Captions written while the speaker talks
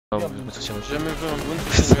Non, je me soucie. J'ai jamais vu un bon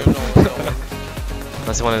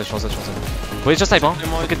Non, c'est bon, je pense ça. Vous voyez just type, hein?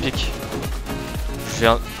 Pocket pick. Je fais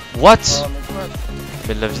un. What?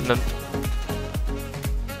 Mais de la vie de la.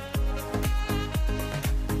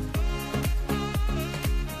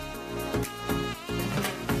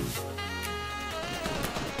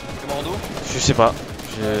 Commando? Je sais pas.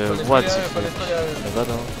 J'ai. What? La bad,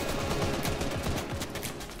 hein.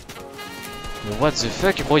 Mais what the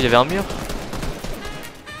fuck? Bro, il y avait un mur?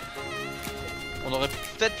 On aurait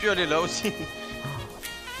peut-être pu aller là aussi.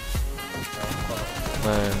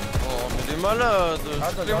 Ouais. Oh, mais des malades!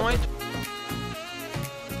 Toutes les moyens.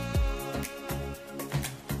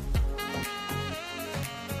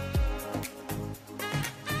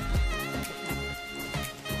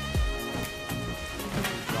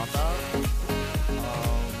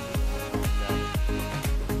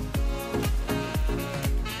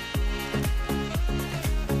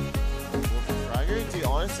 Dude,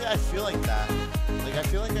 honestly, I feel like that. Like, I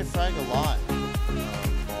feel like I frag a lot.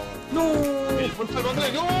 ¡No! ¡No!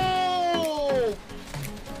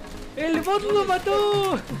 ¡El bot lo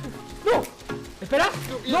mató! ¡No! ¡Espera!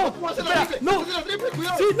 ¡No! ¡Espera! ¡No!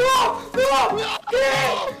 ¡Sí! ¡No! ¡No!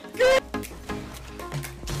 ¿Qué?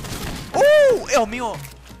 ¡Es amigo!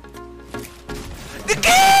 ¿De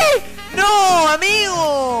qué? ¡No,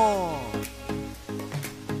 amigo!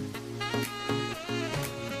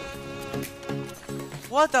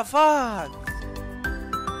 What the fuck?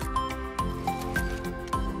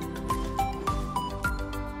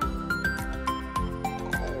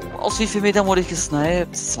 Aus wie viel Metern wurde ich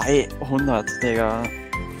gesniped? 200, Digga.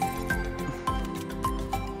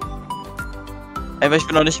 Ey, aber ich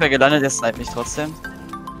bin noch nicht mehr gelandet, der sniped mich trotzdem.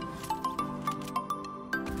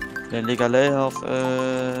 Der Legale auf,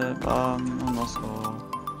 und noch so.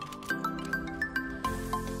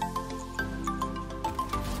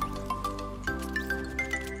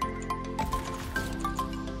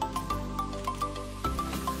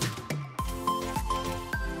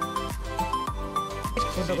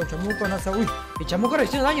 Con chamuco, no sé. Uy, el chamuco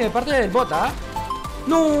recibe daño de parte del bot, ¿ah?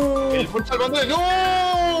 ¡No! El bot salvando de... ¡No!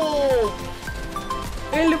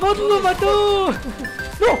 ¡El bot lo mató!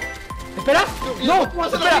 ¡No! ¿Espera? ¡No!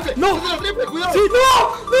 ¡Espera! ¡No! ¡Cuidado! ¡Sí!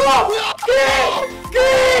 ¡No! ¡No!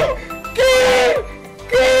 ¿Qué?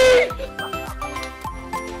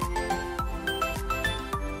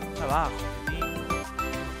 Abajo.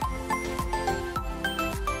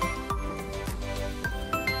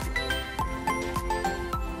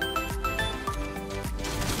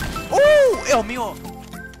 ¡Es mío!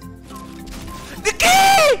 ¿De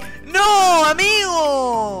qué? ¡No,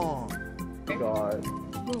 amigo!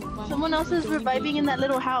 Someone else is reviving in that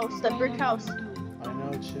little house, that brick house. I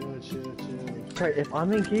know, chill. Right, if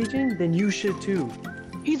I'm engaging, then you should too.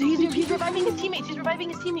 He's reviving his teammates. He's reviving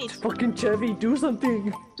his teammates. Fucking Chevy, do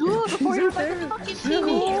something. Dude, before you revive his fucking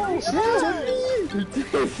teammates.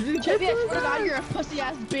 Chevy, I swear to God, you're a pussy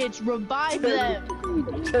ass bitch. Revive them.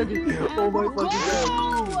 Chevy, oh my fucking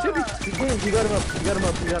God. Chevy, you got him up.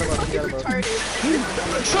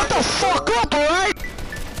 Shut the fuck up, alright?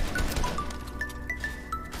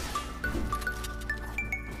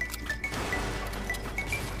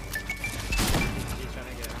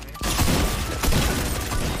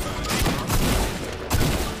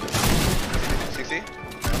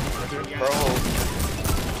 Bro.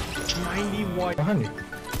 91. Behind you. I'm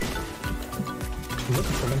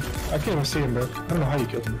looking for him. I can't even see him, bro. I don't know how you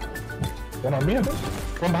killed him. One on me, bro.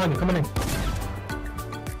 One behind you, coming in.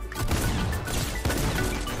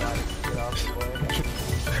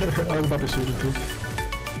 I was about to shoot him too.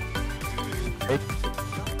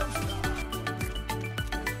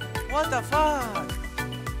 What the fuck?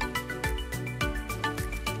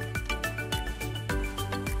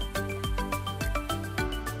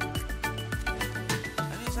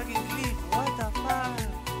 What the fuck?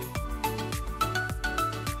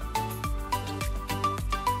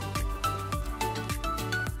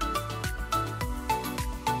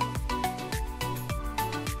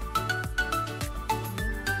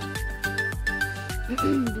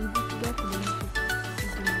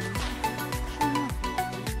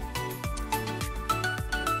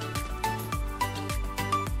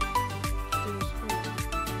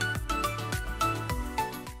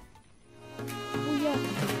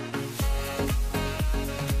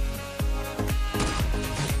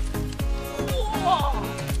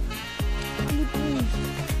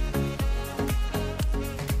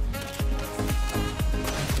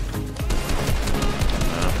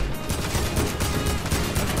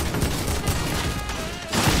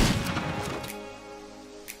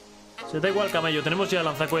 Se da igual, camello, tenemos ya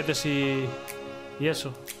lanzacohetes y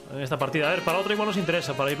eso en esta partida. A ver, para otra igual nos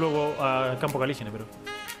interesa, para ir luego a campo calígene, pero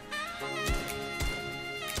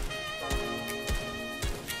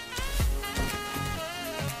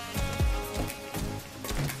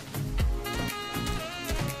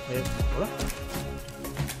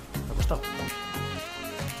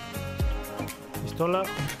pistola.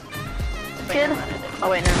 Kid. Oh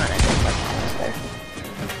wait, never mind.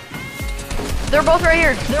 They're both right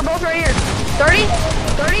here. They're both right here. 30?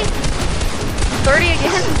 30? 30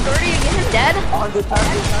 again? 30 again? Dead?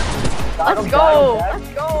 Let's go! Let's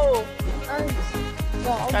go!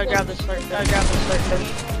 Gotta grab this first. Gotta grab this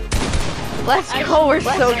first. Let's go, we're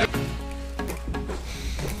so good.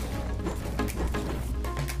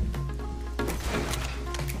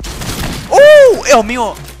 ¡Oh! ¡Es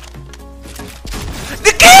mío!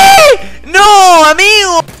 ¿De qué? ¡No,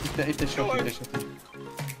 amigo! Este shot.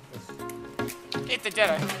 Este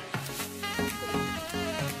Jedi.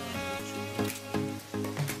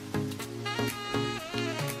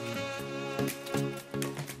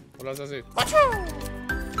 What does it?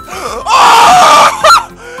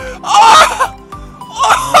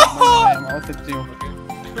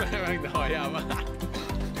 No, ja, man.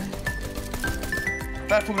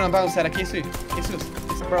 Där får vi en bounce här, Jesus.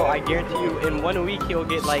 Bro, I guarantee you, in 1 week he'll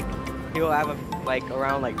get like, he'll have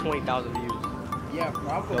around like 20,000 views. Yeah,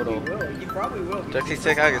 probably will. He probably will. Does he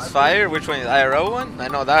TikTok is fire? Which one is IRL one? I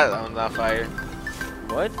know that one's not fire.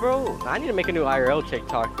 What, bro? I need to make a new IRL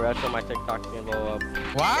TikTok, bro. That's why my TikTok can blow up.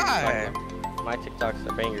 Why? My TikToks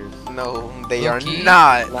are bangers. No, they are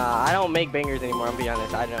not. Nah, I don't make bangers anymore. I'm be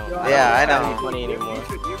honest. I don't. Yeah, I don't know. make money anymore.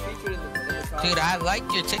 You're featured in the Dude, I like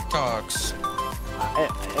your TikToks.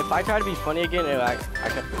 If I try to be funny again, I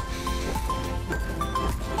could.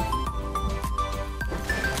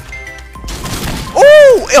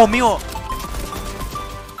 ¡Oh! ¡Es mío!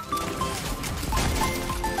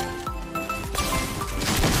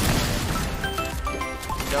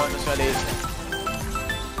 Ya, no sale ese.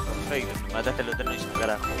 Perfecto, mataste el eterno y su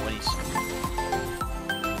carajo, buenísimo.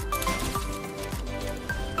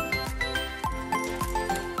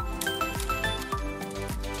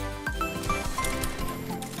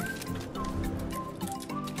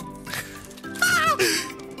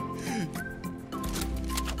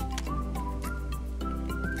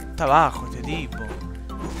 Está abajo este tipo.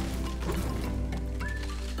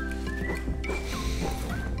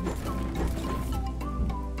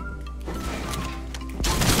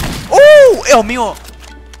 ¡Oh! ¡Es mío!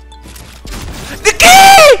 ¿De qué?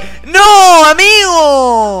 ¡No,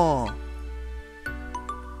 amigo!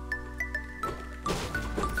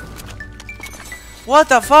 What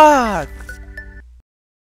the fuck?